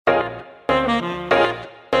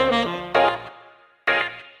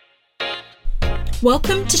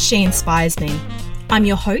Welcome to She Inspires Me. I'm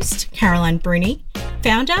your host, Caroline Bruni,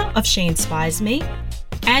 founder of She Inspires Me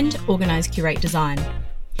and Organise Curate Design.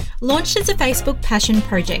 Launched as a Facebook passion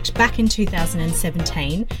project back in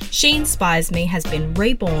 2017, She Inspires Me has been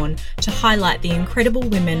reborn to highlight the incredible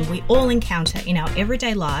women we all encounter in our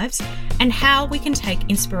everyday lives and how we can take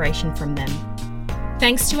inspiration from them.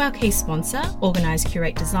 Thanks to our key sponsor, Organise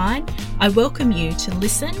Curate Design, I welcome you to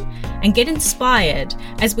listen and get inspired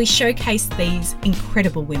as we showcase these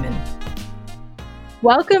incredible women.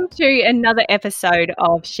 Welcome to another episode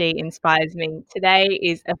of She Inspires Me. Today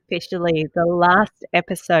is officially the last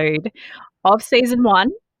episode of season 1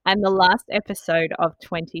 and the last episode of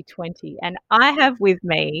 2020. And I have with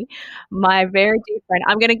me my very dear friend.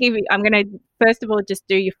 I'm going to first of all just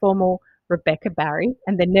do your formal Rebecca Barry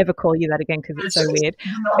and then never call you that again because it's so weird.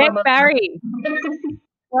 Rebecca Barry,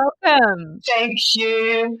 welcome. Thank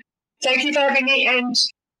you. Thank you for having me and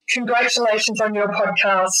congratulations on your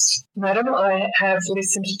podcast, madam. I have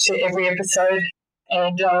listened to every episode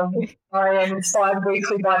and I am inspired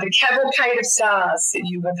weekly by the cavalcade of stars that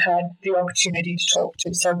you have had the opportunity to talk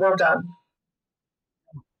to. So well done.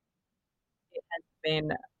 It has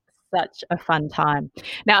been such a fun time.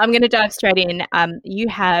 Now I'm going to dive straight in.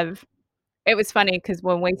 It was funny because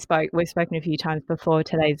when we've spoken a few times before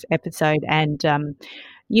today's episode, and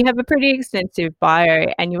you have a pretty extensive bio,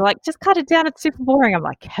 and you're like, just cut it down, it's super boring. I'm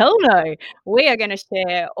like, hell no, we are going to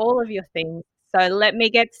share all of your things. So let me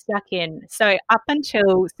get stuck in. So up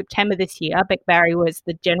until September this year, Beck Barry was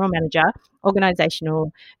the General Manager, Organisational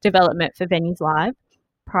Development for Venues Live.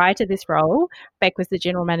 Prior to this role, Beck was the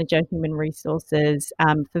General Manager, Human Resources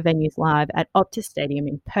for Venues Live at Optus Stadium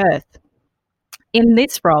in Perth. In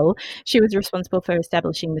this role, she was responsible for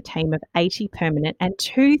establishing the team of 80 permanent and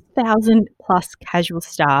 2,000 plus casual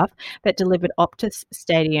staff that delivered Optus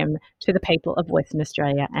Stadium to the people of Western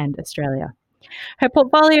Australia and Australia. Her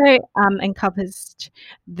portfolio encompassed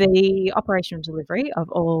the operational delivery of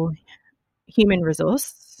all human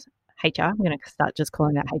resource, HR, I'm going to start just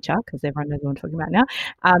calling that HR because everyone knows what I'm talking about now,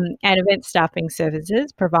 and event staffing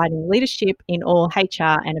services, providing leadership in all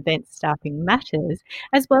HR and event staffing matters,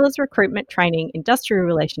 as well as recruitment, training, industrial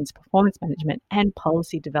relations, performance management, and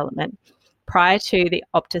policy development. Prior to the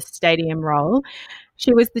Optus Stadium role,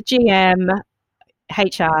 she was the GM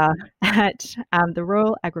HR at the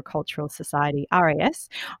Royal Agricultural Society, RAS,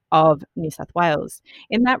 of New South Wales.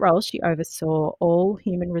 In that role, she oversaw all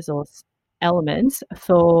human resource elements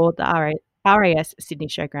for the RAS Sydney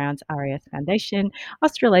Showgrounds, RAS Foundation,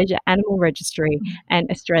 Australasia Animal Registry, and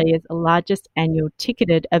Australia's largest annual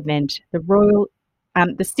ticketed event, the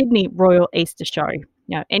Sydney Royal Easter Show.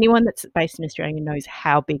 Now, anyone that's based in Australia knows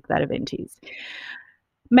how big that event is.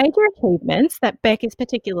 Major achievements that Beck is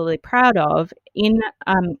particularly proud of in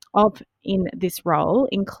this role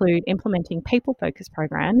include implementing people-focused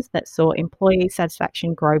programs that saw employee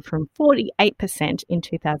satisfaction grow from 48% in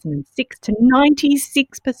 2006 to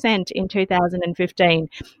 96% in 2015,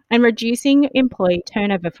 and reducing employee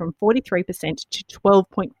turnover from 43% to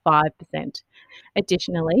 12.5%.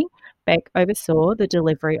 Additionally, Beck oversaw the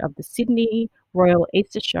delivery of the Sydney Royal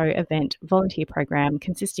Easter Show event volunteer program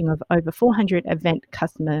consisting of over 400 event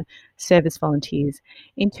customer service volunteers.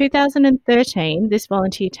 In 2013, this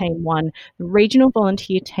volunteer team won the Regional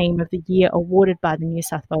Volunteer Team of the Year awarded by the New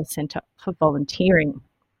South Wales Centre for Volunteering.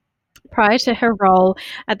 Prior to her role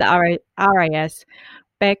at the RAS,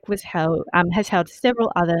 Beck has held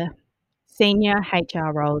several other senior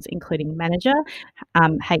HR roles, including manager,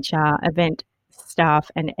 HR, event staff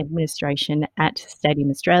and administration at Stadium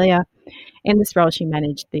Australia. In this role, she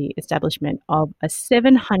managed the establishment of a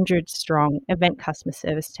 700-strong event customer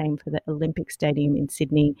service team for the Olympic Stadium in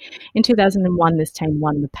Sydney. In 2001, this team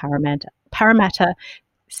won the Parramatta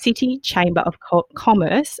City Chamber of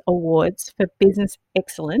Commerce Awards for Business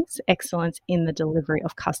Excellence in the delivery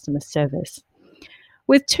of customer service.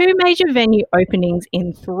 With 2 major venue openings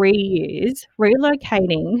in 3 years,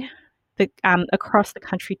 relocating across the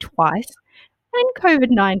country twice, and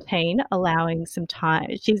COVID-19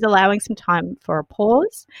 she's allowing some time for a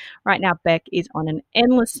pause. Right now, Beck is on an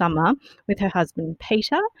endless summer with her husband,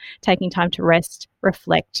 Peter, taking time to rest,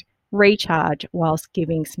 reflect, recharge, whilst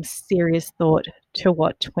giving some serious thought to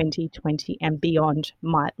what 2020 and beyond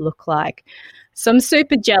might look like. So I'm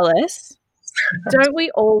super jealous. Don't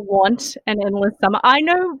we all want an endless summer? I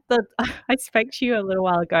know that I spoke to you a little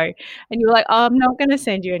while ago and you were like, I'm not going to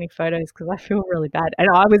send you any photos because I feel really bad. And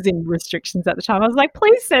I was in restrictions at the time. I was like,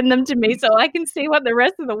 please send them to me so I can see what the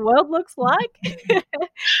rest of the world looks like.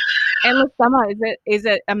 Endless summer, is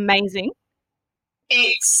it amazing?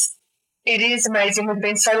 It is amazing. We've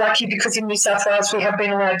been so lucky because in New South Wales we have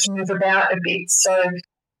been allowed to move about a bit. So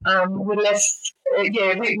we left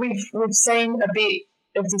we've seen a bit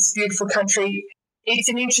of this beautiful country. It's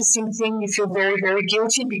an interesting thing. You feel very, very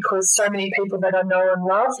guilty because so many people that I know and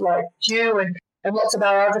love, like you and lots of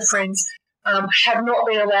our other friends, have not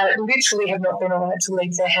been allowed to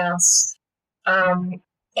leave their house.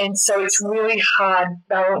 And so it's really hard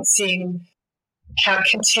balancing how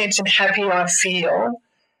content and happy I feel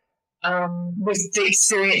with the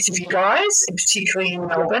experience of you guys, particularly in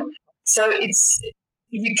Melbourne. So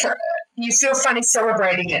you feel funny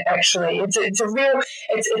celebrating it. Actually, it's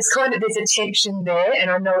kind of, there's a tension there, and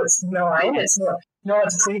I know it's mine. It's not, no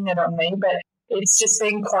one's putting it on me, but it's just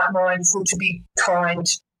being quite mindful to be kind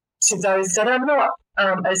to those that are not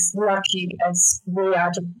as lucky as we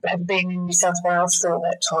are to have been in New South Wales for all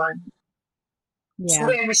that time. Yeah. So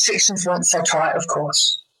where restrictions weren't so tight, of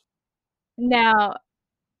course. Now,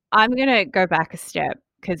 I'm going to go back a step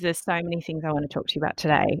because there's so many things I want to talk to you about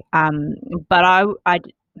today. But I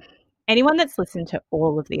anyone that's listened to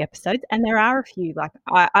all of the episodes, and there are a few, like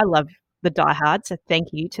I love the Die Hard, so thank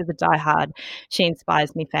you to the Die Hard She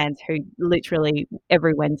Inspires Me fans who literally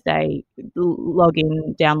every Wednesday log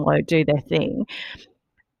in, download, do their thing.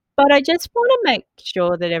 But I just want to make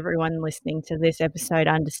sure that everyone listening to this episode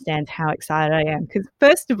understands how excited I am because,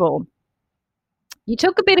 first of all, you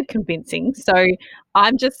took a bit of convincing, so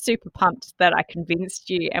I'm just super pumped that I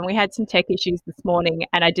convinced you. And we had some tech issues this morning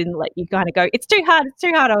and I didn't let you kind of go, it's too hard.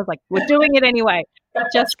 I was like, we're doing it anyway.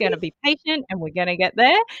 Just going to be patient and we're going to get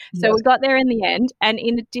there. So we got there in the end. And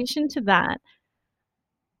in addition to that,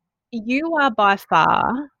 you are by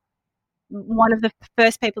far one of the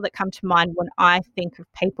first people that come to mind when I think of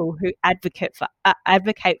people who advocate for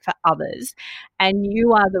others, and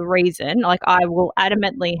you are the reason. Like, I will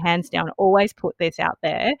adamantly, hands down, always put this out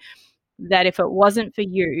there, that if it wasn't for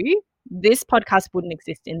you, this podcast wouldn't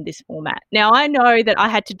exist in this format. Now, I know that I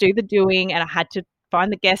had to do the doing and I had to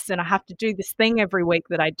find the guests and I have to do this thing every week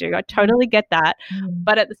that I do. I totally get that.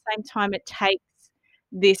 But at the same time, it takes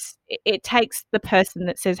the person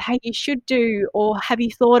that says, hey, you should do, or have you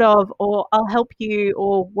thought of, or I'll help you,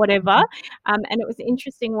 or whatever. And it was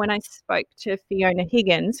interesting when I spoke to Fiona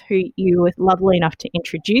Higgins, who you were lovely enough to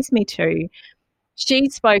introduce me to. She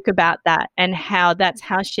spoke about that and how that's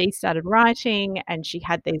how she started writing, and she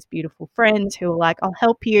had these beautiful friends who were like, I'll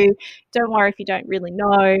help you. Don't worry if you don't really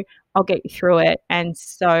know, I'll get you through it. And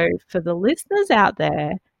so for the listeners out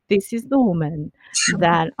there, this is the woman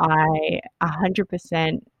that I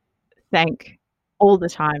 100% thank all the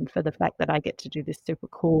time for the fact that I get to do this super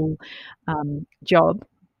cool job,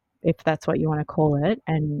 if that's what you want to call it,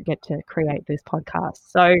 and get to create this podcast.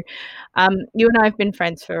 So you and I have been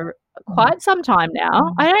friends for quite some time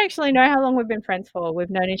now. I don't actually know how long we've been friends for. We've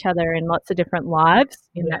known each other in lots of different lives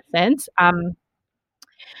in that sense.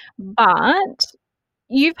 But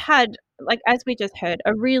you've had, like, as we just heard,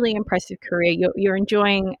 a really impressive career. You're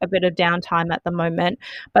enjoying a bit of downtime at the moment,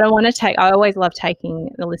 but I always love taking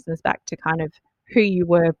the listeners back to kind of who you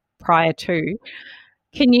were prior to.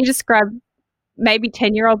 Can you describe maybe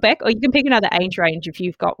 10-year-old Beck, or you can pick another age range if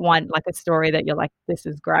you've got one, like a story that you're like, this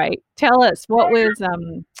is great. Tell us, what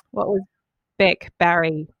was Beck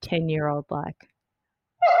Barry 10-year-old like?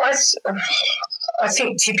 I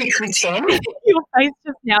think typically 10. Your face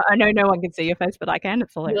just now, I know no one can see your face, but I can.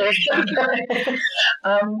 It's hilarious.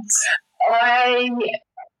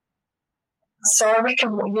 So I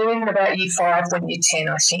reckon you're in about year 5 when you're 10,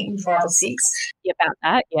 I think, 5 or 6. Yeah, about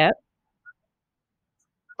that, yeah.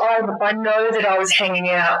 I know that I was hanging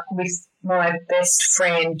out with my best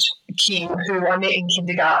friend, Kim, who I met in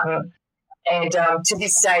kindergarten, and to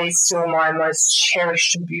this day is still my most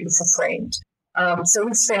cherished and beautiful friend. So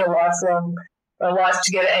we've spent a life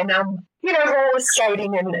together, and roller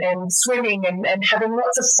skating and swimming and having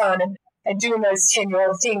lots of fun and doing those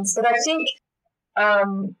 10-year-old things. But I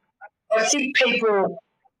think people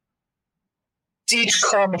did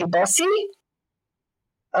call me bossy.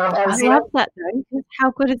 I love that though, because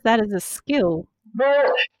how good is that as a skill?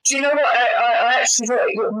 Well, do you know what? I actually thought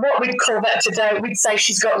what we'd call that today, we'd say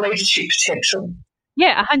she's got leadership potential.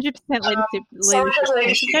 Yeah, 100% leadership. So I had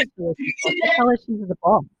leadership. Tell her she's the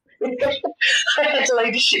boss. I had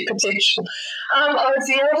leadership potential. I was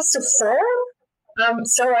the eldest of 4,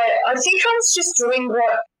 so I think I was just doing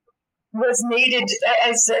what was needed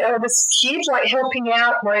as the eldest kid, like helping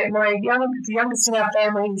out. The youngest in our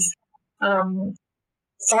family is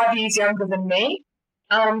 5 years younger than me.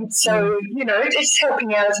 So, just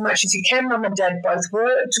helping out as much as you can. Mum and Dad both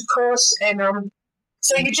worked, of course, and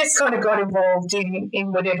so you just kind of got involved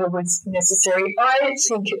in whatever was necessary. I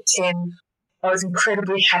think at 10 I was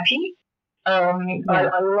incredibly happy.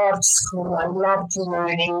 I loved school. I loved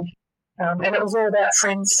learning. And it was all about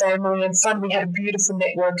friends, family, and fun. We had a beautiful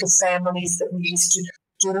network of families that we used to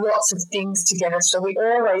do lots of things together. So we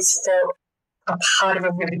always felt a part of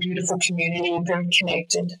a really beautiful community and very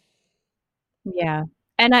connected. Yeah.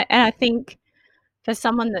 And I think for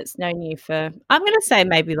someone that's known you for, I'm going to say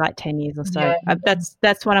maybe like 10 years or so, Yeah.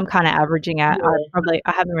 that's what I'm kind of averaging at. Yeah.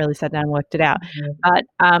 I haven't really sat down and worked it out, but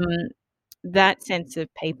that sense of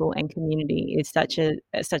people and community is such a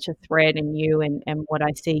thread in you and what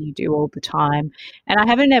I see you do all the time. And I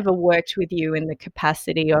haven't ever worked with you in the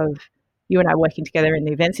capacity of you and I working together in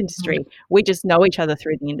the events industry. We just know each other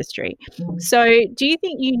through the industry. So do you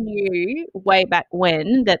think you knew way back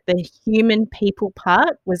when that the human people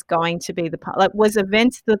part was going to be the part? Like, was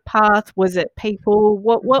events the path? Was it people?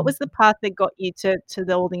 What was the path that got you to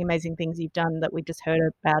all the amazing things you've done that we just heard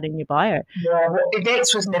about in your bio? Yeah, well,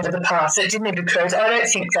 events was never the path. It didn't even occur. I don't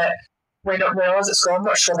think that when I was at school, I'm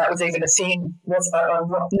not sure that was even a thing. I'm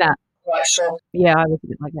not quite sure. Yeah, I was a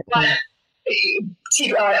bit like that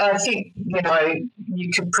too. I think, you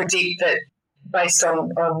can predict that based on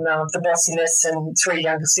the bossiness and 3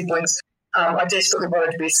 younger siblings, I desperately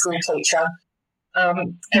wanted to be a school teacher.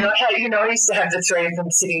 And I used to have the 3 of them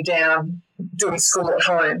sitting down doing school at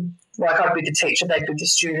home. Like, I'd be the teacher, they'd be the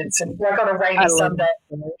students. And like on a rainy Sunday,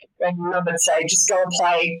 and Mum would say, just go and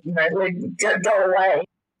play, go away.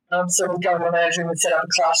 So we'd go in the lounge room and set up a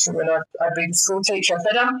classroom and I'd be the school teacher.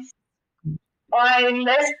 But I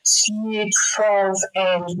left year 12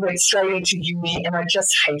 and went straight into uni, and I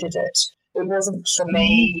just hated it. It wasn't for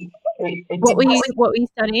me. What were you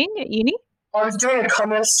studying at uni? I was doing a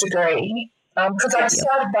commerce degree because I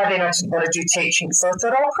decided by then I didn't want to do teaching. So I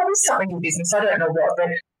thought, probably something in business. I don't know what,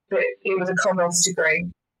 but it was a commerce degree.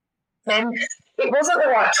 And it wasn't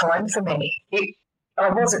the right time for me. I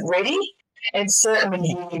wasn't ready, and certainly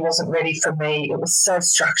uni wasn't ready for me. It was so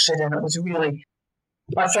structured and it was really...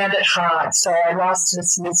 I found it hard, so I lasted a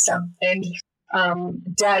semester. And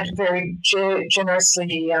Dad very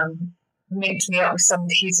generously linked me up with some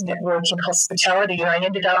of his network in hospitality, and I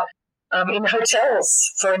ended up in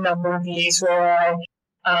hotels for a number of years where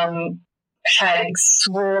I had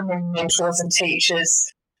extraordinary mentors and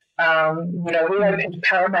teachers. We opened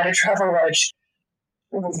Parramatta Travel Lodge,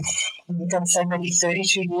 I'm going to say maybe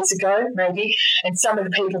 32 years ago, maybe, and some of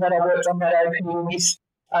the people that I worked on that opening with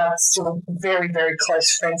are still very, very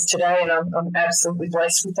close friends today, and I'm absolutely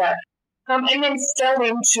blessed with that. And then fell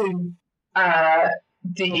into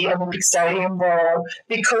the Olympic Stadium world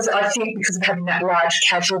because of having that large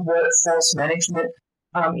casual workforce management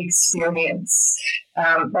experience.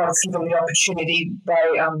 I was given the opportunity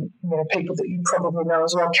by people that you probably know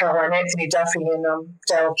as well, Caroline Anthony Duffy and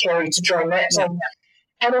Dale Carey, to join that team.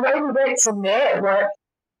 And away we went from there. Right?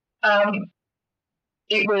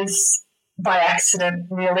 It was by accident,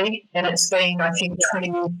 really, and it's been, I think,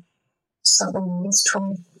 25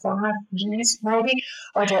 years, maybe.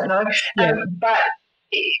 I don't know. But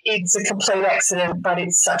it's a complete accident, but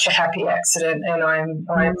it's such a happy accident, and I'm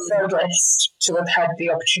so blessed to have had the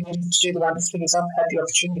opportunity to do the wonderful things I've had the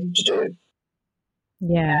opportunity to do.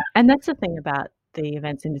 Yeah, and that's the thing about the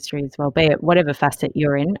events industry as well, be it whatever facet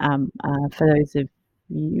you're in. For those of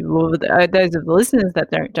you, or those of the listeners that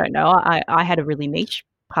don't know, I had a really niche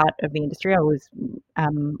part of the industry. I was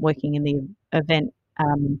working in the event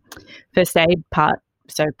first aid part,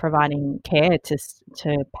 so providing care to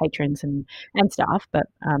patrons and staff, but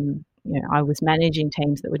I was managing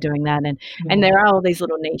teams that were doing that, and there are all these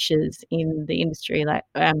little niches in the industry. Like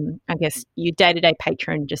I guess your day-to-day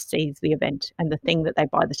patron just sees the event and the thing that they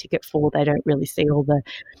buy the ticket for. They don't really see all the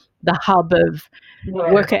hub of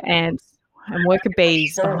worker ants and worker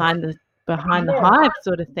bees behind the hive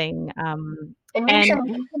sort of thing. And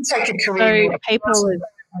you can take a career. So people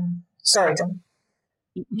sorry, Dom.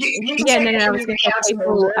 You can I was going to say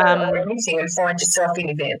people or anything and find yourself in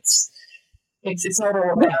events. It's not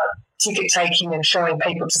all about ticket taking and showing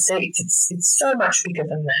people to seats. It's so much bigger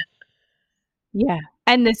than that. Yeah,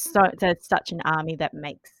 and there's such an army that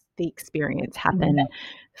makes the experience happen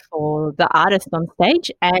for the artist on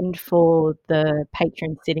stage and for the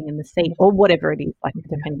patron sitting in the seat or whatever it is, like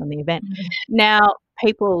depending on the event. Now,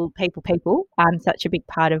 people, such a big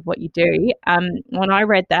part of what you do. When I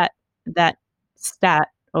read that stat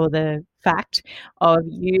or the fact of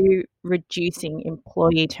you reducing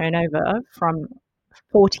employee turnover from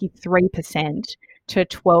 43% to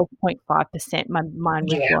 12.5%, my mind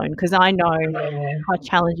was blown, because I know how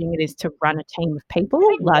challenging it is to run a team of people,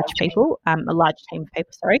 a large team of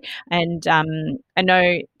people, and I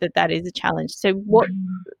know that is a challenge. So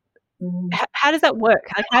how does that work?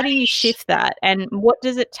 How do you shift that, and what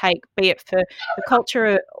does it take, be it for the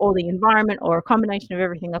culture or the environment or a combination of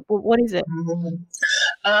everything? Like, what is it?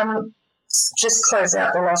 just close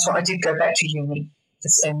out the last one. I did go back to uni,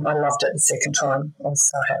 and I loved it the second time. I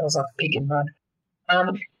was like a pig in mud.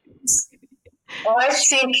 I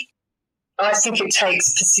think it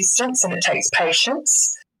takes persistence and it takes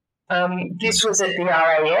patience. This was at the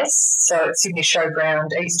RAS, so at Sydney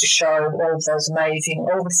Showground, Easter Show, all of those amazing,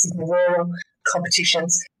 all the Sydney Royal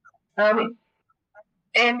competitions. And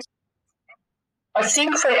I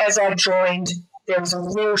think that as I joined, there was a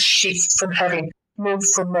real shift from having moved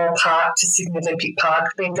from Moore Park to Sydney Olympic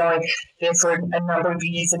Park, been going there for a number of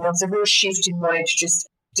years, and there was a real shift in wanting to just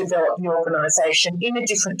develop the organisation in a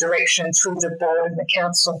different direction through the board and the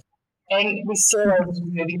council. And we saw a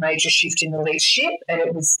really major shift in the leadership, and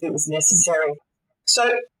it was necessary.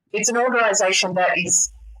 So it's an organisation that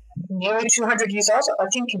is nearly 200 years old. I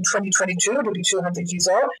think in 2022 it'll be 200 years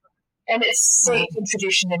old. And it's steeped in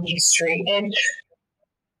tradition and history. And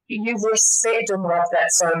you respect and love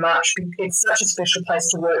that so much. It's such a special place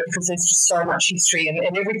to work because there's just so much history and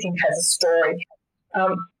everything has a story.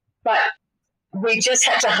 But we just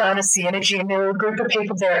had to harness the energy, and there were a group of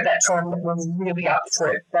people there at that time that were really up for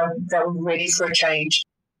it. They were ready for a change,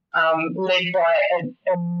 led by an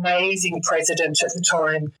amazing president at the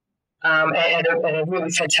time and a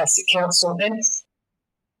really fantastic council. And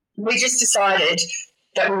we just decided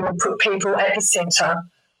that we would put people at the centre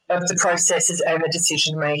of the processes and the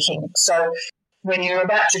decision-making. So when you're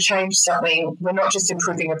about to change something, we're not just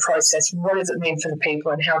improving a process. What does it mean for the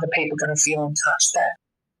people and how the people are going to feel and touch that?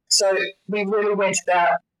 So we really went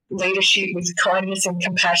about leadership with kindness and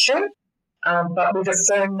compassion, but with a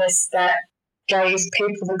firmness that gave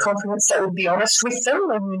people the confidence that would be honest with them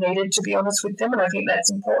when we needed to be honest with them, and I think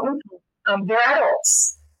that's important. They're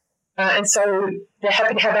adults, and so they're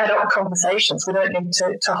happy to have adult conversations. We don't need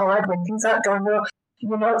to hide when things aren't going well.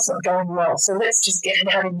 You know it's not going well, so let's just get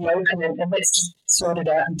it out in the open and let's just sort it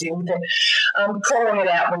out and deal with it. Calling it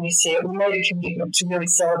out when you see it. We made a commitment to really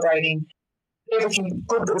celebrating everything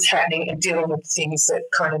good that was happening and dealing with things that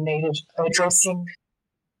kind of needed addressing,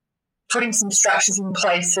 putting some structures in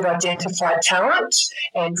place that identified talent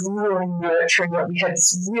and really nurturing it. We had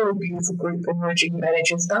this really beautiful group of emerging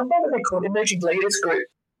managers, what are they called? Emerging leaders group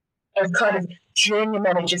of kind of junior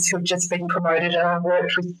managers who have just been promoted, and I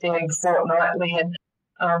worked with them fortnightly, and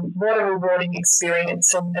what a rewarding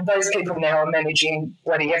experience. And those people now are managing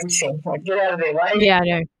bloody everything. Like, get out of their way. Yeah, I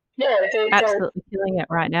know. Yeah, they're absolutely killing it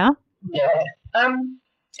right now. Yeah. And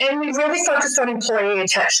we really focused on employee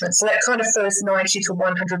attachment. So that kind of first 90 to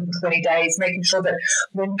 120 days, making sure that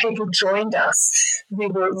when people joined us, we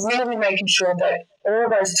were really making sure that all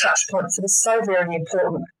those touch points that are so very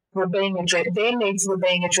important were being addressed. Their needs were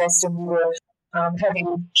being addressed, and we were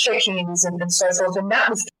having check-ins and so forth. And that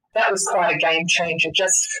was quite a game changer,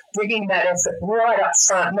 just bringing that effort right up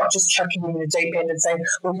front, not just chucking in the deep end and saying,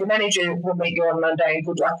 well, your manager will meet you on Monday and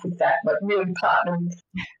good luck with that, but really partnering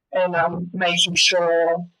and making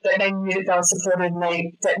sure that they knew that they were supported and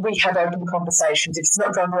that we have open conversations. If it's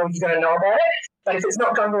not going well, you're going to know about it. But if it's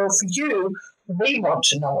not going well for you, we want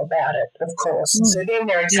to know about it, of course. And so then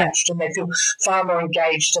they're attached and they feel far more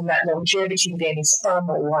engaged, and that longevity then is far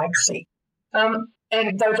more likely. And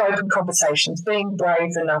those open conversations, being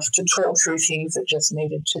brave enough to talk through things that just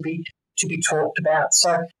needed to be talked about.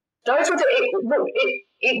 So those were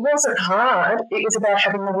it wasn't hard. It was about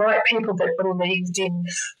having the right people that believed in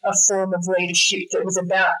a form of leadership that was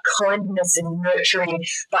about kindness and nurturing,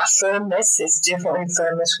 but firmness. There's definitely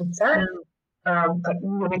firmness with that. But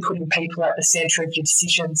really putting people at the centre of your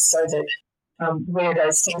decisions so that where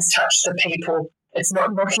those things touch the people, it's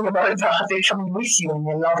not knocking them over. They're coming with you and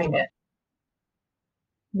you're loving it.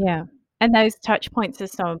 Yeah. And those touch points are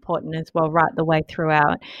so important as well, right the way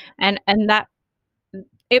throughout. And that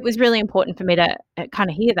it was really important for me to kind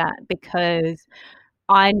of hear that, because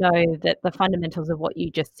I know that the fundamentals of what you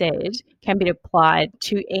just said can be applied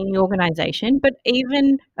to any organisation, but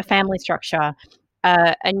even a family structure,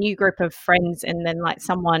 a new group of friends, and then like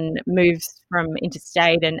someone moves from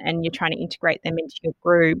interstate and you're trying to integrate them into your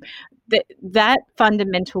group. That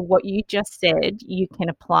fundamental, what you just said, you can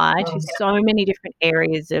apply to so many different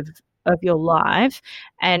areas of your life.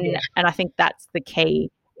 And I think that's the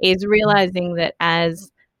key, is realising that as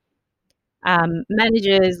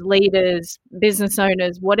managers, leaders, business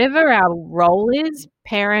owners, whatever our role is,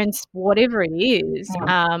 parents, whatever it is,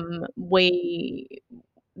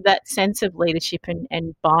 that sense of leadership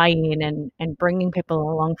and buy-in and bringing people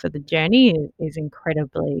along for the journey is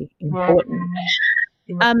incredibly important.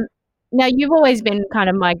 Now, you've always been kind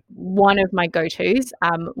of one of my go-tos.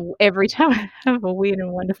 Every time I have a weird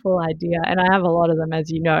and wonderful idea, and I have a lot of them, as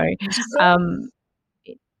you know,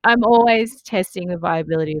 I'm always testing the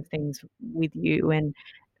viability of things with you. And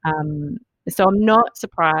so I'm not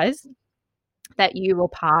surprised that you were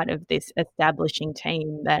part of this establishing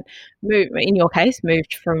team that moved, in your case,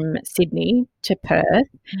 moved from Sydney to Perth,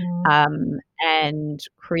 and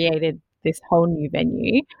created this whole new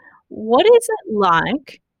venue. What is it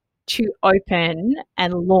like to open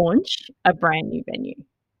and launch a brand new venue?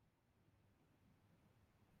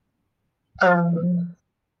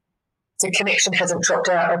 The connection hasn't dropped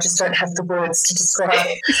out. I just don't have the words to describe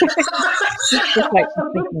it. Just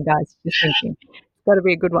thinking, guys. Just thinking. It's got to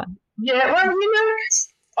be a good one. Yeah, well,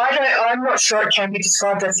 I'm not sure it can be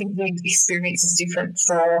described. I think the experience is different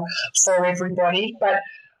for everybody. But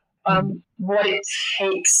what it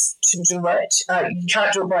takes to do it, you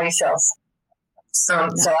can't do it by yourself. So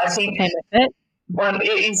I think it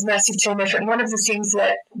is massive team effort. And one of the things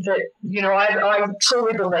that I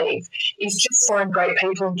truly believe is just find great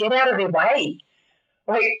people and get out of their way.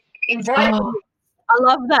 Like, invite them. I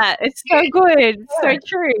love that. It's so good. It's so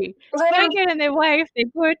true. Don't get in their way if they're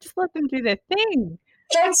good. Just let them do their thing.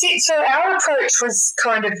 That's it. So our approach was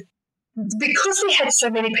kind of, because we had so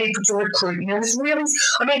many people to recruit, it was really,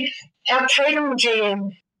 our catering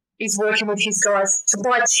GM is working with his guys to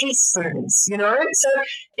buy teaspoons, So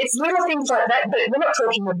it's little things like that, but we're not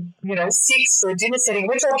talking, 6 for a dinner setting.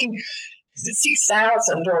 We're talking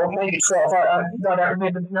 6,000 or maybe 12. I don't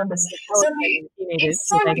remember the numbers. So it's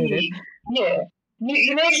so big. Yeah.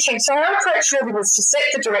 You need to change. So our approach really was to set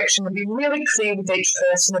the direction and be really clear with each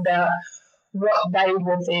person about what they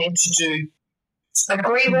were there to do.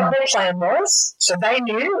 Agree what their plan was, so they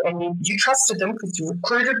knew and you trusted them because you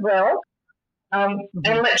recruited well. And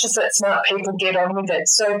let smart people get on with it.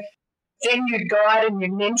 So then you guide and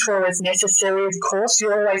you mentor as necessary. Of course,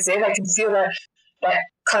 you're always there. They can feel that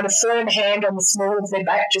kind of firm hand on the small of their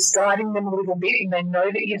back, just guiding them a little bit, and they know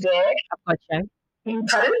that you're there. I've got you.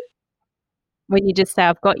 Pardon? When you just say,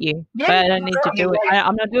 I've got you, but I don't need to do it.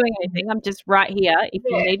 I'm not doing anything. I'm just right here. If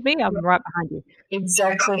you need me, I'm right behind you.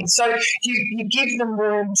 Exactly. So you give them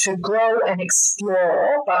room to grow and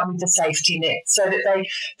explore, but with the safety net, so that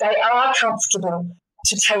they are comfortable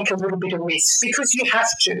to take a little bit of risk, because you have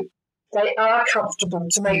to. They are comfortable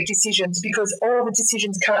to make decisions, because all the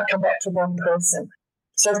decisions can't come back to one person.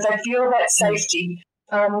 So if they feel that safety,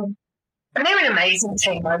 and they're an amazing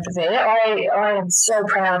team over there. I am so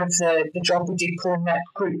proud of the job we did pulling that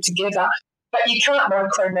group together. But you can't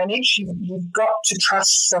micromanage. You've got to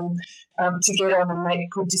trust them to get on and make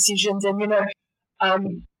good decisions. And,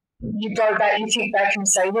 you go back, you think back and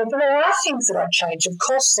say, well, there are things that I've changed. Of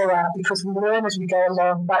course there are, because we learn as we go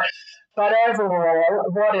along. But overall,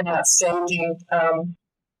 what an outstanding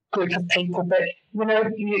group of people. But,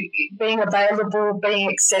 being available, being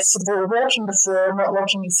accessible, walking the floor, not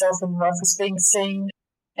locking yourself in the office, being seen,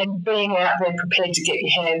 and being out there prepared to get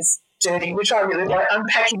your hands dirty, which I really like.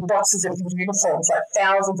 Unpacking boxes of uniforms, like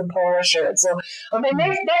thousands of polo shirts.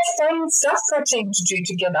 That's fun stuff for a team to do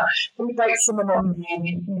together. It breaks the monotony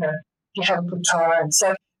and, you have a good time.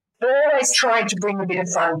 So we're always trying to bring a bit of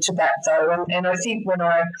fun to that, though. And I think when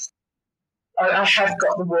I have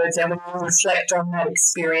got the words out, when you reflect on that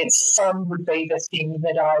experience, fun would be the thing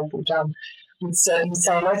that I would certainly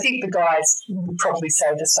say. And I think the guys would probably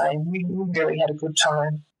say the same. We really had a good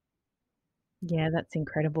time. Yeah, that's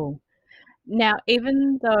incredible. Now,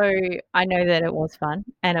 even though I know that it was fun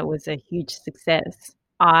and it was a huge success,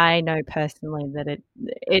 I know personally that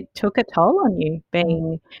it took a toll on you,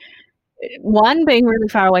 being really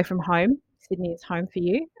far away from home. Sydney is home for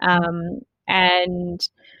you. And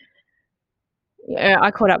I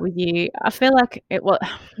caught up with you. I feel like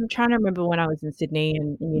I'm trying to remember when I was in Sydney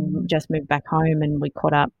and you just moved back home and we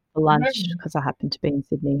caught up for lunch because I happened to be in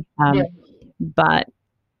Sydney. But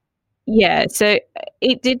yeah, so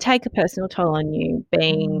it did take a personal toll on you,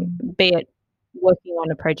 be it working on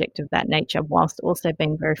a project of that nature whilst also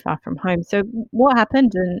being very far from home. So what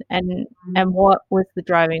happened and what was the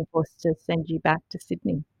driving force to send you back to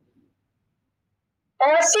Sydney?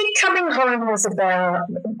 I think coming home was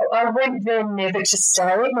I went there never to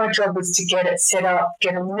stay. My job was to get it set up,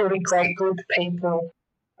 get a really great group of people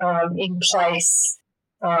in place,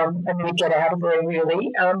 and then get out of there, really.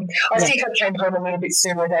 I think I came home a little bit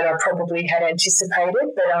sooner than I probably had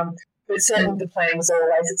anticipated, but certainly the plan was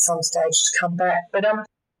always at some stage to come back. But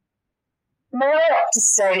my Optus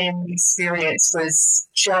Stadium experience was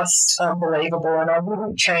just unbelievable, and I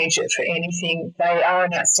wouldn't change it for anything. They are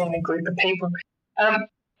an outstanding group of people.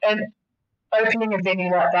 And opening a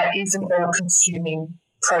venue like that is an all-consuming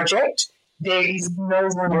project. There is no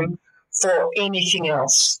room for anything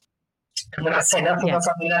else. And when I say nothing else,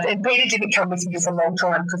 I mean nothing. And Peter didn't come with me for a long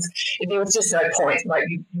time because there was just no point. Like,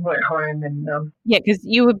 you weren't home. And because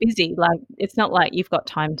you were busy. Like, it's not like you've got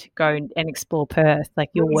time to go and explore Perth.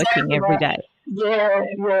 Like, you're working every day. Yeah.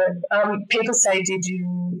 People say,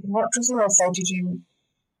 what does they say? Did you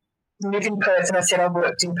live in Perth? And I said, I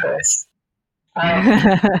worked in Perth.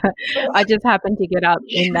 I just happened to get up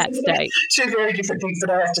in that state. Two very different things, but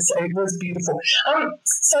I have to say it was beautiful.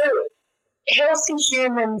 So healthy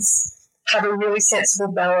humans have a really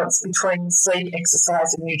sensible balance between sleep,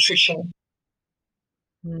 exercise, and nutrition.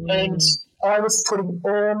 And I was putting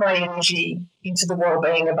all my energy into the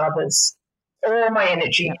well-being of others, all my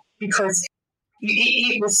energy, because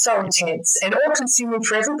it was so intense and all-consuming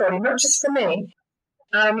for everybody, not just for me.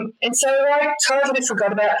 And so I totally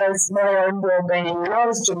forgot about my own well-being. I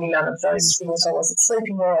was doing none of those things. I wasn't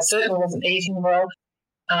sleeping well. I certainly wasn't eating well.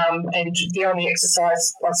 And the only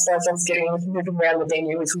exercise I suppose I was getting was moving around the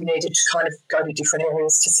venue as we needed to kind of go to different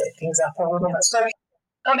areas to set things up a little bit. So,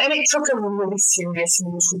 and it took a really serious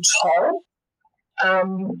mental toll.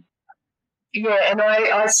 And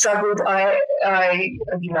I struggled. I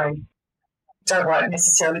don't like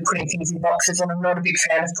necessarily putting things in boxes, and I'm not a big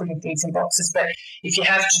fan of putting things in boxes, but if you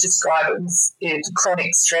have to describe it's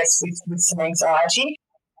chronic stress with some anxiety.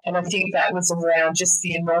 And I think that was around just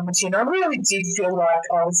the enormity. And I really did feel like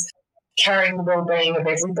I was carrying the well-being of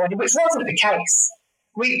everybody, which wasn't the case.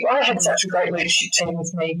 I had such a great leadership team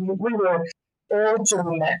with me. We were all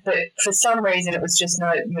doing that, but for some reason it was just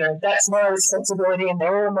that's my responsibility, and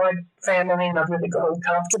they're all my family, and I've really got to look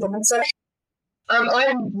after them. And so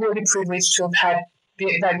I'm really privileged to have had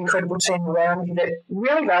that incredible team around me that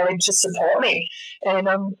really rallied to support me, and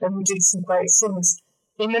we did some great things.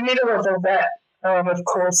 In the middle of all that, of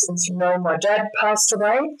course, as you know, my dad passed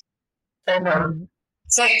away, and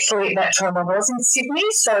thankfully at that time I was in Sydney,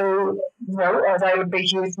 so they would be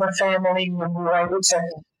here with my family, and we were able to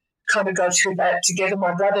kind of go through that together.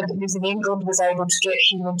 My brother that lives in England was able to get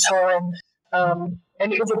here in time,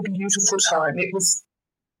 and it was a beautiful time. It was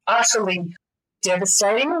utterly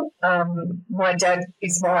devastating. My dad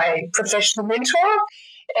is my professional mentor,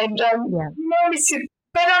 and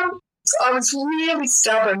but I was really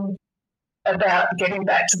stubborn about getting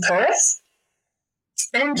back to Perth,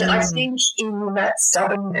 and I think in that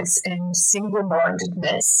stubbornness and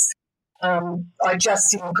single-mindedness, I just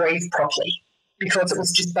didn't grieve properly, because it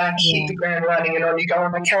was just back, hit the ground running, and on you go,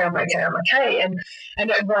 I'm okay. And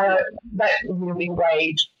that really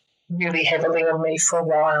weighed really heavily on me for a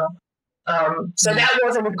while. So that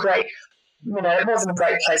wasn't a great, it wasn't a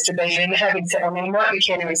great place to be in. Having said, Mike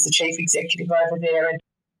McKenna is the chief executive over there,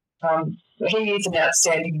 and he is an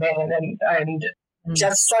outstanding man and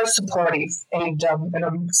just so supportive, and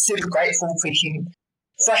I'm super grateful for him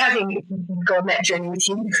for having gone that journey with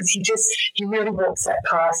him, because he really walks that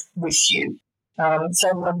path with you.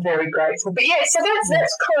 So I'm very grateful. But so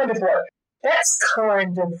that's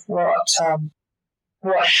kind of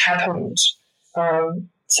what happened.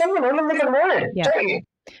 So you live and learn, don't you?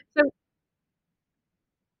 So,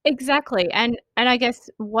 exactly, and I guess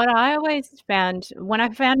what I always found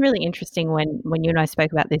really interesting when you and I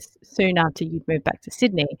spoke about this soon after you'd moved back to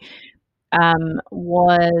Sydney,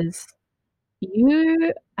 was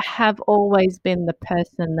you have always been the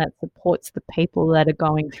person that supports the people that are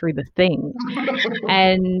going through the thing.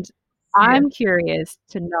 And I'm curious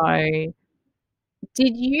to know,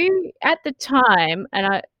 did you at the time,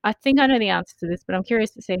 and I think I know the answer to this, but I'm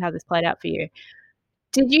curious to see how this played out for you.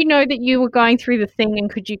 Did you know that you were going through the thing, and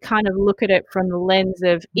could you kind of look at it from the lens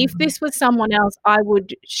of, if this was someone else, I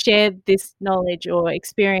would share this knowledge or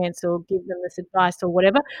experience or give them this advice or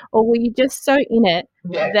whatever? Or were you just so in it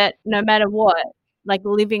that no matter what, like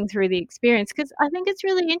living through the experience? Because I think it's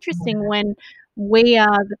really interesting when we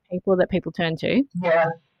are the people that people turn to.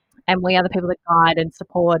 And we are the people that guide and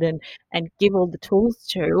support and give all the tools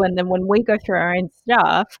to. And then when we go through our own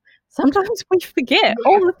stuff, sometimes we forget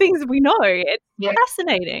all the things we know. It's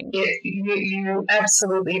fascinating. You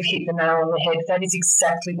absolutely have hit the nail on the head. That is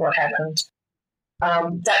exactly what happened.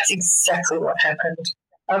 That's exactly what happened.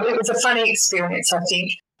 It was a funny experience, I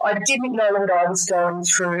think. I didn't know what I was going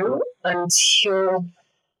through until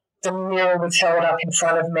the mirror was held up in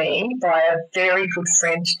front of me by a very good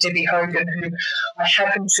friend, Debbie Hogan, who I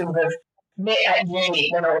happened to have met at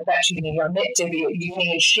uni when I went back to uni. I met Debbie at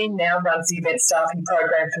uni, and she now runs the event staffing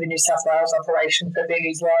program for the New South Wales operation for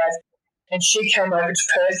Venues Live. And she came over to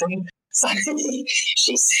Perth, and so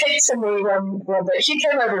she said to me, she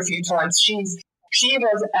came over a few times. She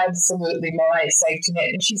was absolutely my safety net,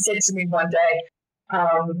 and she said to me one day,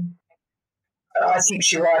 I think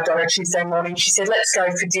she arrived on a Tuesday morning. She said, "Let's go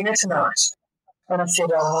for dinner tonight." And I said,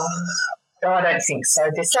 I don't think so.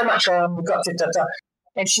 There's so much on. We've got to.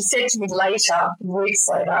 And she said to me later, weeks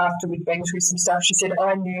later, after we'd been through some stuff, she said,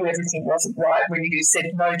 I knew everything wasn't right when you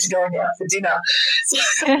said no to going out for dinner.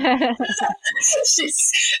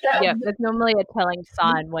 Yeah, that's normally a telling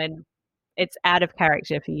sign when it's out of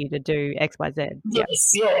character for you to do X, Y, Z.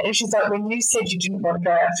 Yes, yeah. And she's like, when you said you didn't want to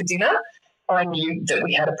go out for dinner, I knew that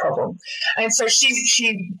we had a problem. And so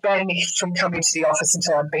she banned me from coming to the office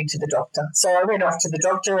until I'd been to the doctor. So I went off to the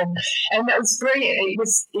doctor, and that was brilliant.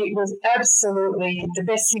 It was absolutely the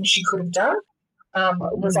best thing she could have done.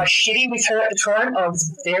 Was I shitty with her at the time? I was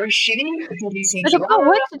very shitty. Who do you think I've got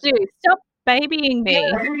work to do. Stop babying me.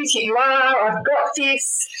 Yeah, who do you think you are? I've got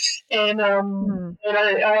this. And I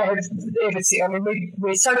have ever since. I mean,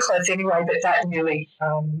 we're so close anyway, but that really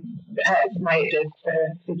made it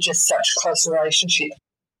just such a close relationship.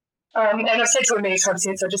 And I've said to her many times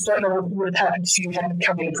since, I just don't know what would have happened if you hadn't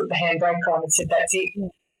come in and put the handbrake on and said, that's it,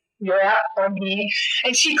 you're out, I'm here.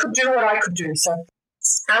 And she could do what I could do. So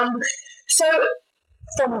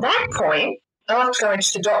from that point, after going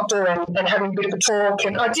to the doctor and having a bit of a talk,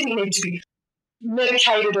 and I didn't need to be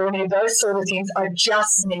medicated or any of those sort of things, I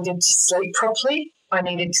just needed to sleep properly. I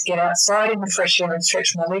needed to get outside in the fresh air and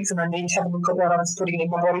stretch my legs, and I needed to have a look at what I was putting in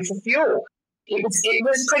my body for fuel. It was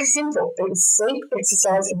pretty simple. It was sleep,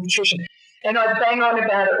 exercise, and nutrition. And I bang on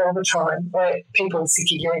about it all the time. People are sick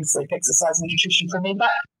of hearing sleep, exercise, and nutrition from me, but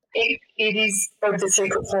it is the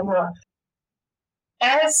secret formula.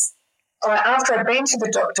 After I'd been to the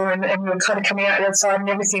doctor and we were kind of coming out the outside and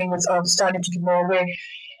everything, I was starting to be more aware.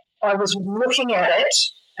 I was looking at it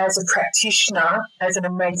as a practitioner as an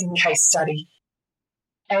amazing case study.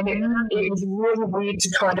 And it was really weird to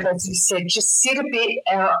kind of, as you said, just sit a bit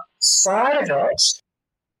outside of it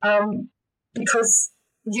because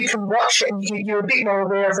you can watch it and you're a bit more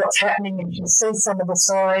aware of what's happening and you can see some of the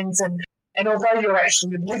signs. And although you're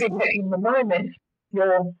actually living it in the moment,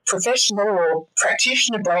 your professional or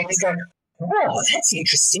practitioner brain is going, oh, that's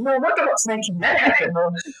interesting. I wonder what's making that happen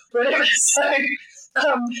or whatever. So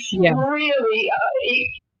really,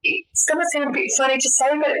 it's going to sound a bit funny to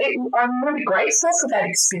say, but I'm really grateful for that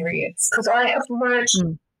experience because I have learned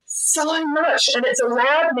so much and it's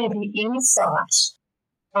allowed me the insight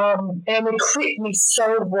and equipped me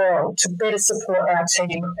so well to better support our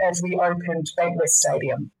team as we opened Bankwest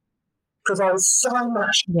Stadium because I was so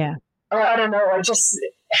much I don't know, I just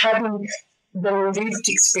having the lived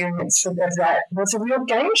experience of that was a real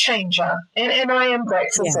game changer, and I am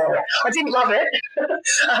grateful for it. I didn't love it, but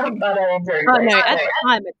I am very grateful. No, at the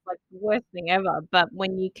time it's like the worst thing ever, but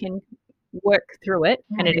when you can work through it,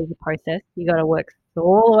 and it is a process, you got to work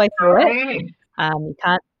all the way through it. You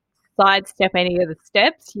can't sidestep any of the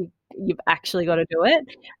steps. You've actually got to do it.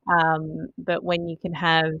 But when you can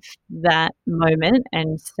have that moment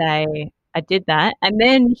and say, I did that, and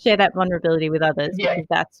then share that vulnerability with others, because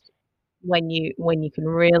that's when you can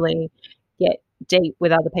really get deep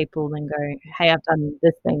with other people and go, hey, I've done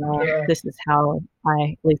this thing, or this is how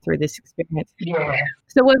I lived through this experience.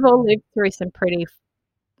 So we've all lived through some pretty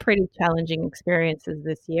challenging experiences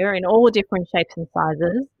this year in all different shapes and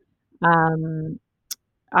sizes.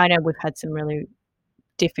 I know we've had some really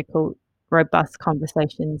difficult, robust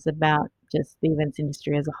conversations about just the events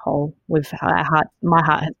industry as a whole. My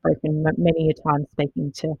heart has broken many a time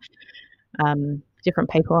speaking to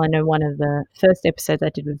different people. I know one of the first episodes I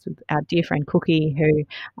did was with our dear friend Cookie, who,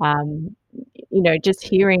 just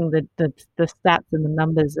hearing the stats and the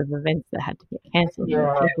numbers of events that had to get cancelled,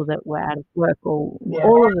 and people that were out of work, or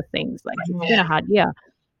all of the things. Like, it's been a hard year,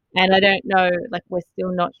 and I don't know. Like, we're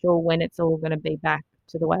still not sure when it's all going to be back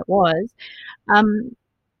to the way it was.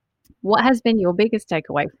 What has been your biggest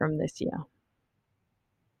takeaway from this year?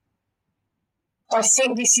 I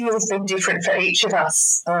think this year has been different for each of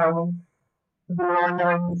us.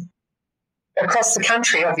 Across the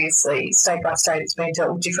country, obviously, state by state, it's been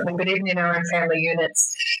dealt with differently, but even in our own family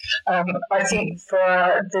units, I think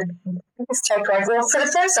for the biggest takeaway, well, for the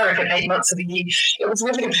first, 8 months of the year, it was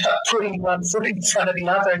really about putting one foot in front of the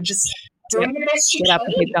other and just doing the best you can. Get up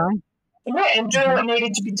and keep going. And doing what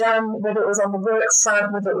needed to be done, whether it was on the work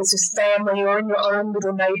front, whether it was with family or in your own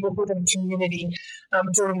little neighbourhood and community,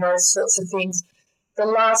 doing those sorts of things. The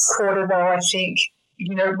last quarter, though, I think,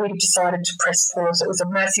 we decided to press pause. It was a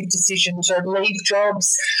massive decision to leave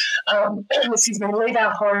jobs, leave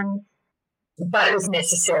our home, but it was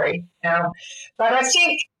necessary. But I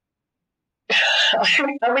think,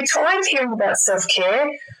 are we tired of hearing about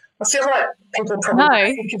self-care? I feel like people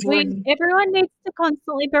probably everyone needs to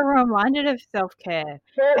constantly be reminded of self-care,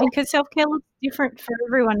 because self-care looks different for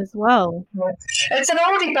everyone as well. It's an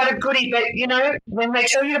oldie but a goodie, but when they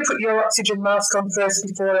tell you to put your oxygen mask on first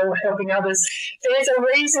before helping others, there's a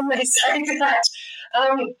reason they say that,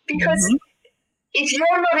 because if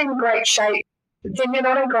you're not in great shape, then you're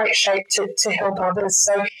not in great shape to help others.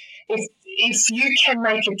 So if you can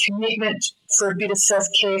make a commitment for a bit of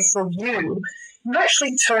self-care for you, you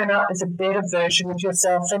actually turn up as a better version of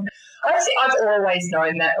yourself. And I've always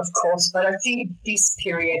known that, of course, but I think this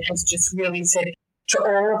period has just really said to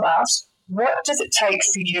all of us, what does it take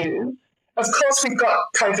for you? Of course, we've got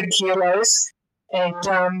COVID kilos, and,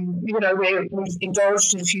 we've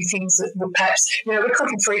indulged in a few things that were perhaps, we're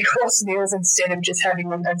cooking 3-course meals instead of just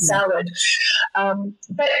having a salad.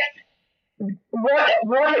 But what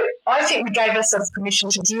I think we gave ourselves permission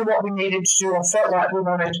to do what we needed to do or felt like we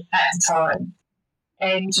wanted at the time.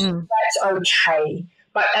 And that's okay.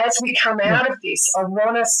 But as we come out of this, I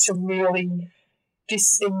want us to really,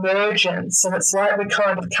 this emergence, and it's like we're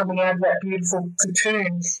kind of coming out of that beautiful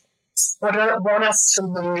cocoon. I don't want us to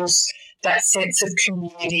lose that sense of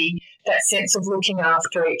community, that sense of looking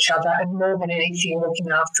after each other, and more than anything,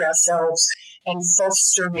 looking after ourselves and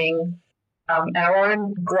fostering our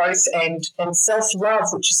own growth and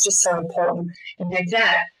self-love, which is just so important. And then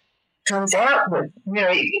that comes outward.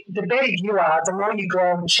 The better you are, the more you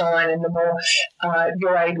grow and shine, and the more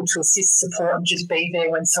you're able to assist, support, and just be there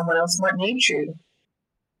when someone else might need you.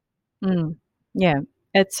 Yeah,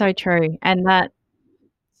 it's so true. And that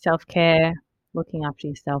self-care, looking after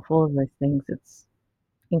yourself, all of those things, it's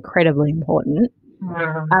incredibly important.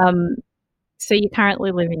 So you're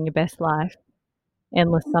currently living your best life,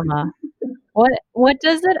 Endless Summer. What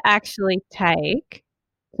does it actually take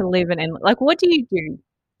to live an endless? Like, what do you do?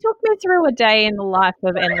 Talk me through a day in the life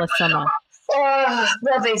of Endless Summer. Well,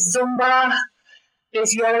 there's Zumba,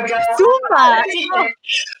 there's yoga. Zumba.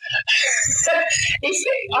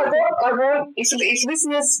 If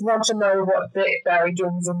listeners want to know what Barry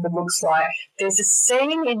doing Zumba looks like, there's a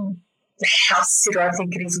scene in House Sitter, I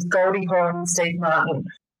think it is, with Goldie Hawn and Steve Martin,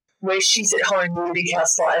 where she's at home in a big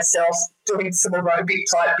house by herself doing some aerobic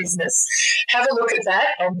type business. Have a look at that,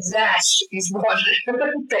 and that is what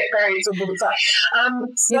Barry's Zumba looks like.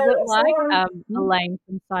 Is it like Elaine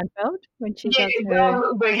from Seinfeld when she does her?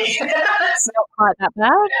 It's not quite that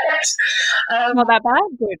bad. Not that bad.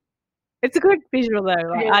 Good. It's a good visual though.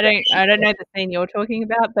 Like, I don't know the scene you're talking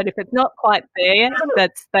about, but if it's not quite there,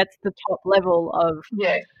 that's the top level of.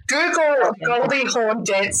 Yeah. Google Goldie Hawn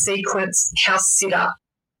dance sequence House Sitter.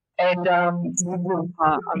 And we're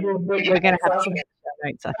going to have to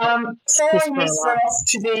notes. Following this off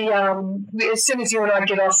to the as soon as you and I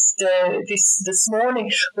get off this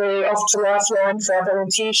morning, we're off to Lifeline for our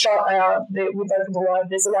volunteer shop. We've opened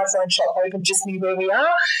there's a Lifeline shop open just near where we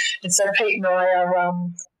are, and so Pete and I are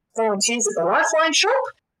volunteers at the Lifeline shop.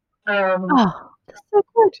 That's so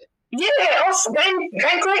good. Yeah, awesome. And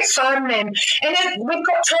great fun, and we've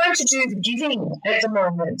got time to do the giving at the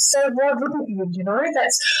moment. So why wouldn't you?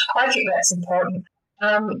 I think that's important.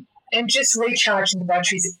 And just recharging the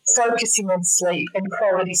batteries, focusing on sleep and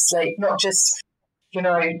quality sleep, not just it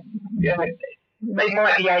might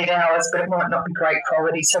be 8 hours, but it might not be great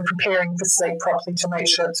quality. So preparing for sleep properly to make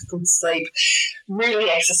sure it's a good sleep, really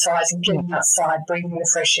exercising, getting outside, breathing the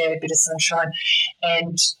fresh air, a bit of sunshine,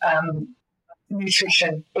 and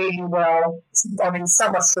nutrition, eating well. I mean,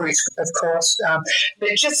 summer fruit, of course,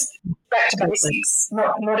 but just back to basics.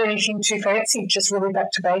 Not anything too fancy, just really back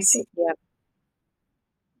to basics. Yeah.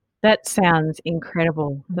 That sounds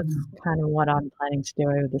incredible. That's kind of what I'm planning to do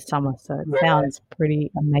over the summer, so it sounds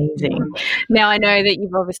pretty amazing. Now, I know that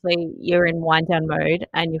you're in wind down mode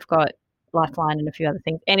and you've got Lifeline and a few other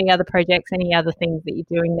things. Any other projects, any other things that you're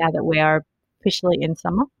doing now that we are officially in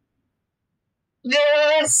summer?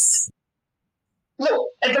 Yes. Look,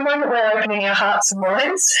 at the moment we're opening our hearts and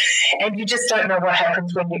minds, and you just don't know what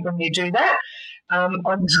happens when you do that. I'm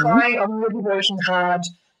really working hard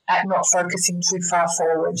at not focusing too far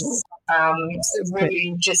forward,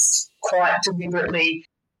 really just quite deliberately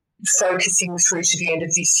focusing through to the end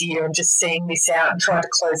of this year and just seeing this out and trying to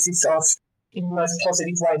close this off in the most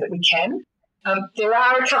positive way that we can. There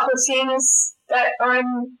are a couple of things that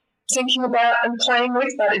I'm thinking about and playing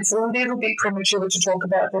with, but it's a little bit premature to talk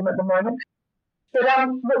about them at the moment. But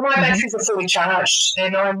my batteries are fully charged,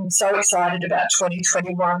 and I'm so excited about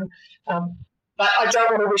 2021. But I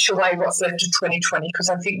don't want to wish away what's left of 2020 because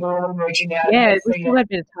I think we're all emerging out. Yeah, we still have a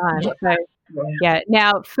bit of time. So,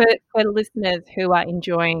 Now, for listeners who are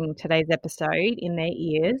enjoying today's episode in their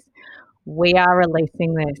ears, we are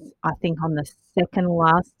releasing this, I think, on the second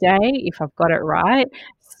last day, if I've got it right.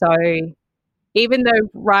 So even though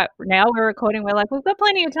right now we're recording, we're like, we've got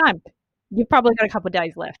plenty of time. You've probably got a couple of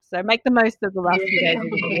days left. So make the most of the last few days of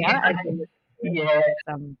the year.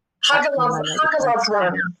 Hug a loved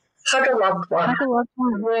one. Hug a loved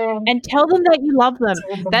one. And tell them that you love them.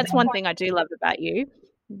 That's one thing I do love about you.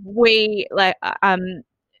 we like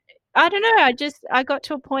I don't know, I got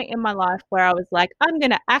to a point in my life where I was like, I'm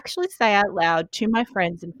gonna actually say out loud to my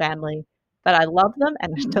friends and family that I love them,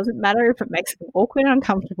 and it doesn't matter if it makes them awkward and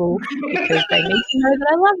uncomfortable because they need to know that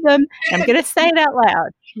I love them. And I'm gonna say it out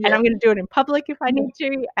loud, and I'm gonna do it in public if I need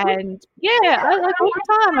to. And I like all the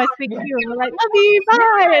time I speak to you and I'm like, love you,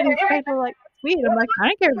 bye. And people are like, it's weird. I'm like, I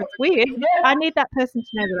don't care if it's weird. I need that person to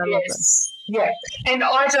know that I love them. Yeah, and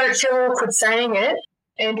I don't feel awkward saying it.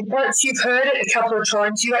 And once you've heard it a couple of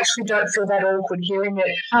times, you actually don't feel that awkward hearing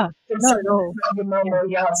it from someone, not your mum or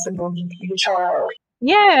your husband or your child.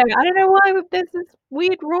 Yeah, I don't know why there's this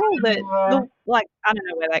weird rule that, I don't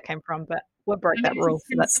know where that came from, but we broke that rule,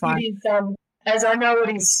 so that's fine. It is, as I know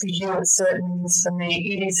it is for you, it certainly is for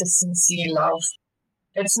me, it is a sincere love.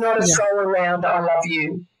 It's not a throw around, I love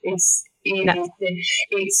you. It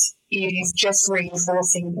is just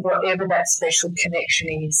reinforcing whatever that special connection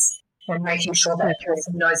is and making sure that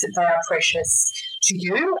person knows that they are precious to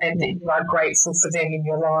you and that you are grateful for them in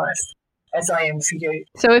your life, as I am for you.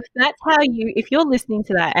 So if you're listening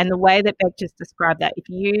to that and the way that Beck just described that, if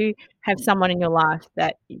you have someone in your life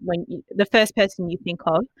that the first person you think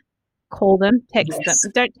of, call them, text them.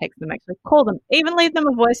 Don't text them, actually. Call them. Even leave them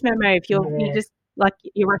a voice memo if you just, like,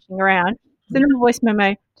 you're rushing around. Send them a voice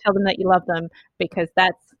memo, tell them that you love them, because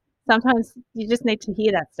sometimes you just need to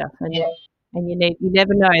hear that stuff. And you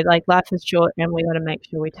never know. Like, life is short and we got to make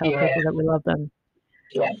sure we tell people that we love them.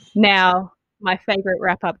 Yeah. Now, my favorite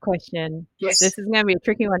wrap-up question. Yes. This is going to be a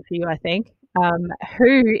tricky one for you, I think.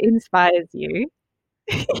 Who inspires you?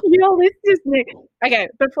 Your list is new. Okay,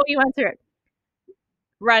 before you answer it,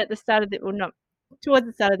 right at the start of towards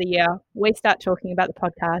the start of the year, we start talking about the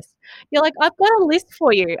podcast. You're like, I've got a list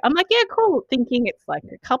for you. I'm like, yeah, cool. Thinking it's like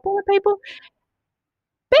a couple of people.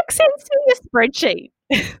 Beck sends me a spreadsheet,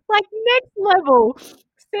 like next level.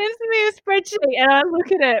 Sends me a spreadsheet, and I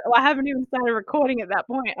look at it. Well, I haven't even started recording at that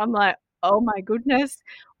point. I'm like, oh my goodness,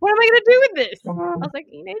 what am I going to do with this? I was like,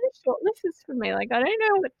 you need to shortlist this for me. Like, I don't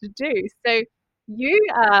know what to do. So you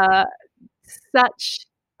are such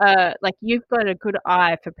like, you've got a good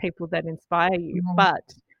eye for people that inspire you, but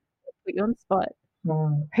put you on the spot.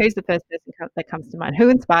 Who's the first person that comes to mind? Who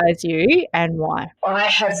inspires you and why? I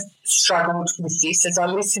have struggled with this as I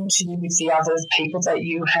listen to you with the other people that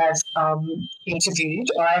you have interviewed.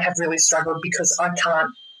 I have really struggled because I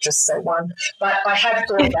can't just say one, but I have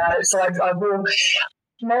thought about it, so I will.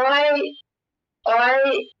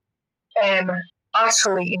 I am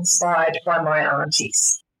utterly inspired by my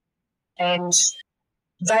aunties, and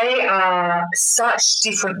they are such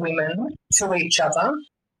different women to each other,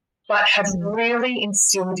 but have really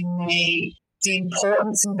instilled in me the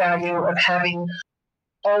importance and value of having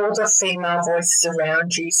older female voices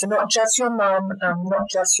around you. So not just your mum, not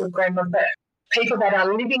just your grandma, but people that are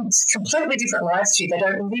living completely different lives to you. They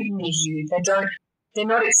don't live near you. They're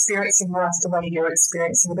not experiencing life the way you're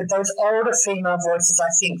experiencing it. But those older female voices, I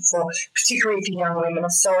think, particularly for young women, are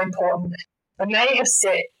so important. And they have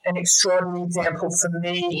set an extraordinary example for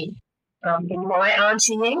me in my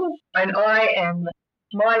auntying, and I am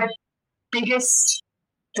my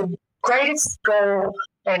the greatest goal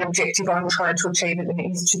and objective I'm trying to achieve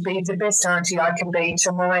is to be the best auntie I can be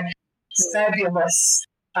to my fabulous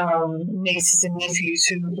nieces and nephews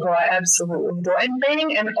who I absolutely adore. And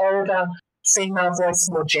being an older female voice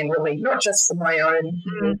more generally, not just for my own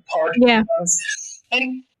pod. Yeah.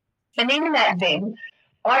 And in that then,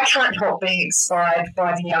 I can't help being inspired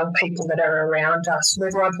by the young people that are around us,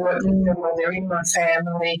 whether I've worked with them or they're in my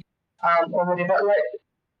family or whatever.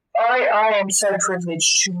 I am so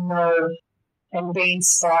privileged to know and be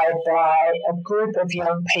inspired by a group of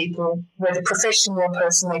young people, whether professionally or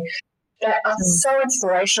personally, that are so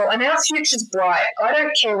inspirational. And our future's bright. I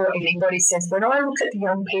don't care what anybody says. When I look at the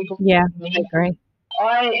young people, I agree.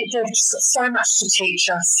 They've just got so much to teach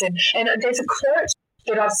us. And there's a quote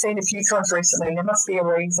that I've seen a few times recently. There must be a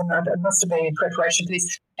reason. It must have been in preparation for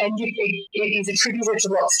this. And it is attributed to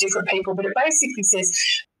lots of different people, but it basically says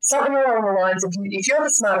something along the lines of, if you're the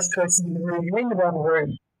smartest person in the room, you're in the wrong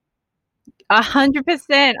room.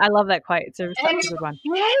 100%. I love that quote. It's such a good one.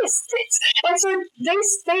 Yes. And so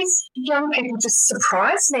these young people just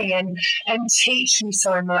surprise me and teach me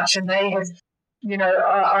so much. And they have,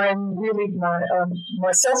 I'm really,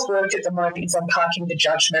 my self-work at the moment is unparking the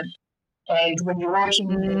judgment. And when you're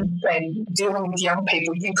working and dealing with young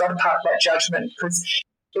people, you've got to park that judgment because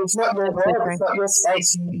it's not your world, it's not your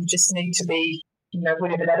space. You just need to be,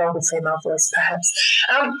 whatever that older female voice, perhaps.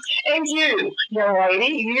 And you, young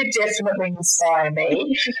lady, you definitely inspire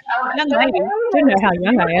me. Young lady, I don't know how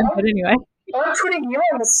young I am, but anyway. I'm putting you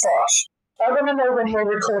on the spot. I want to know when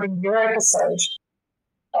we're recording your episode.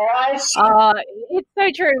 It's so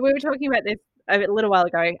true. We were talking about this a little while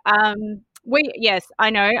ago. Yes, I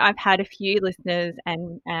know I've had a few listeners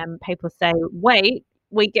and people say, wait,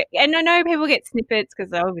 we get, and I know people get snippets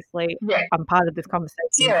because obviously I'm part of this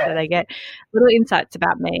conversation, so they get little insights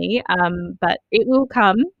about me. But it will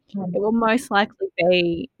come. It will most likely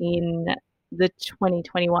be in the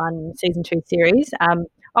 2021 season 2 series.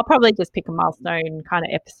 I'll probably just pick a milestone kind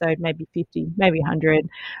of episode, maybe 50, maybe 100.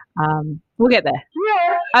 We'll get there.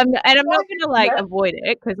 Yeah. And I'm not going to avoid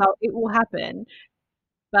it because it will happen.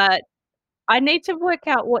 But I need to work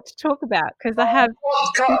out what to talk about because I have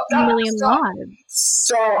 50 million lives.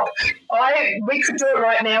 Stop. We could do it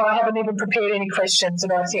right now. I haven't even prepared any questions,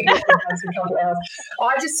 and I think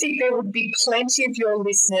I just think there would be plenty of your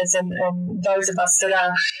listeners and those of us that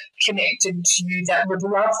are connected to you that would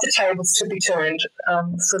love the tables to be turned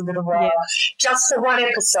for a little while, just for one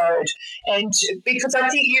episode. And because I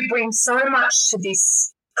think you bring so much to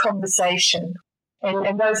this conversation.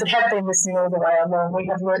 And those that have been listening all the way along, we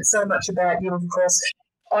have learned so much about you, of course.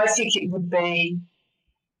 I think it would be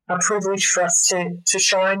a privilege for us to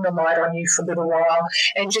shine the light on you for a little while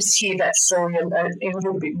and just hear that story a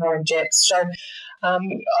little bit more in depth. So,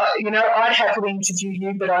 I'd happily interview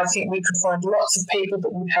you, but I think we could find lots of people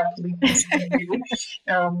that would happily interview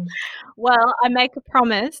you. Well, I make a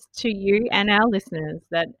promise to you and our listeners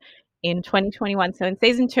that in 2021, so in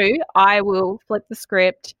season 2, I will flip the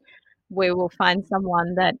script. We will find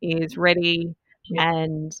someone that is ready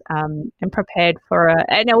and prepared for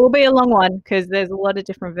and it will be a long one because there's a lot of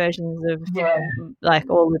different versions of like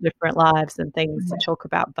all the different lives and things to talk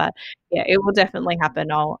about. But it will definitely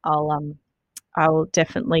happen. I will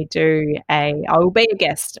definitely I will be a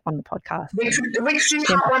guest on the podcast. We should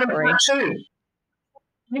do one of part 2.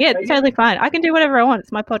 Yeah, it's totally fine. I can do whatever I want.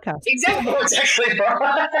 It's my podcast. Exactly right.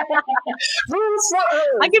 Rules.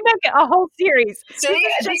 I can make a whole series. See,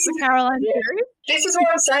 this is the Caroline series. This is what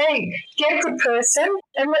I'm saying. Get a good person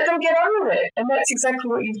and let them get on with it. And that's exactly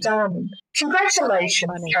what you've done.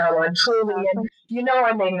 Congratulations, Caroline, truly. And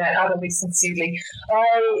I mean that utterly sincerely.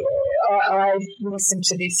 I listen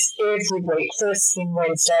to this every week, first thing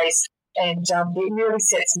Wednesdays, and it really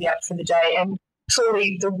sets me up for the day. And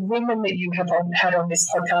truly, the women that you have had on this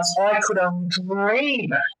podcast, I could dream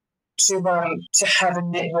to have a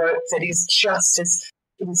network that is just as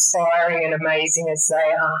inspiring and amazing as they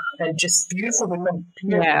are, and just beautiful women.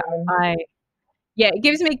 It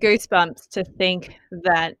gives me goosebumps to think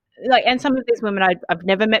that, and some of these women I've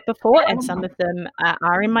never met before, and some of them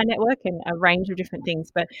are in my network and a range of different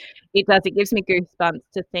things. But it gives me goosebumps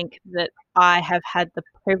to think that I have had the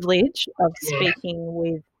privilege of speaking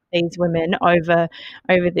with these women over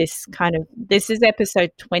this this is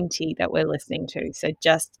episode 20 that we're listening to. So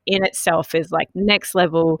just in itself is like next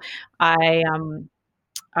level. I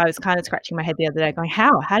was kind of scratching my head the other day going, how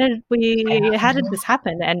did this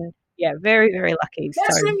happen? And very, very lucky.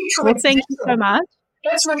 That's so really well, thank you so much.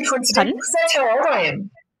 That's really coincidental because that's how old I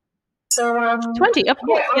am. So 20, of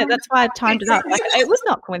course. That's why I timed it up. It was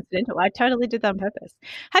not coincidental. I totally did that on purpose.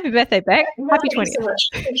 Happy birthday, Beck. Happy 20th. So much.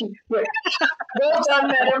 Thank you. Well done,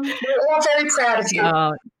 madam. We're all very proud of you.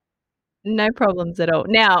 Oh, no problems at all.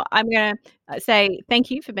 Now, I'm going to say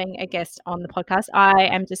thank you for being a guest on the podcast. I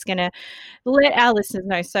am just going to let our listeners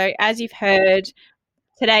know. So as you've heard,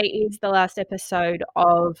 today is the last episode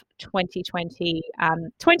of 2020,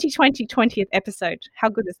 2020 episode. How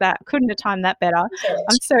good is that? Couldn't have timed that better.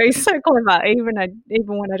 I'm so clever, even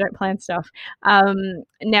when I don't plan stuff.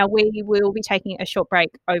 Now we will be taking a short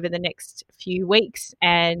break over the next few weeks,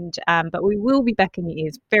 and but we will be back in your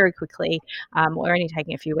ears very quickly. We're only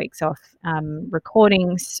taking a few weeks off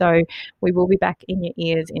recording, so we will be back in your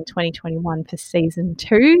ears in 2021 for season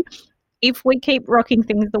 2. If we keep rocking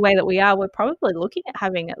things the way that we are, we're probably looking at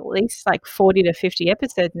having at least like 40 to 50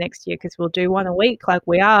 episodes next year because we'll do one a week like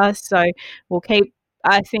we are. So we'll keep,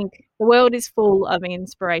 I think the world is full of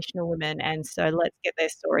inspirational women, and so let's get their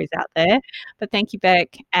stories out there. But thank you,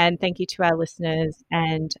 Beck, and thank you to our listeners,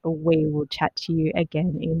 and we will chat to you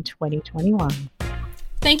again in 2021.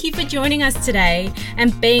 Thank you for joining us today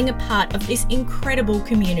and being a part of this incredible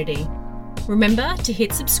community. Remember to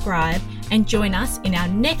hit subscribe and join us in our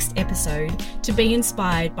next episode to be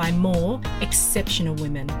inspired by more exceptional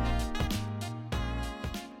women.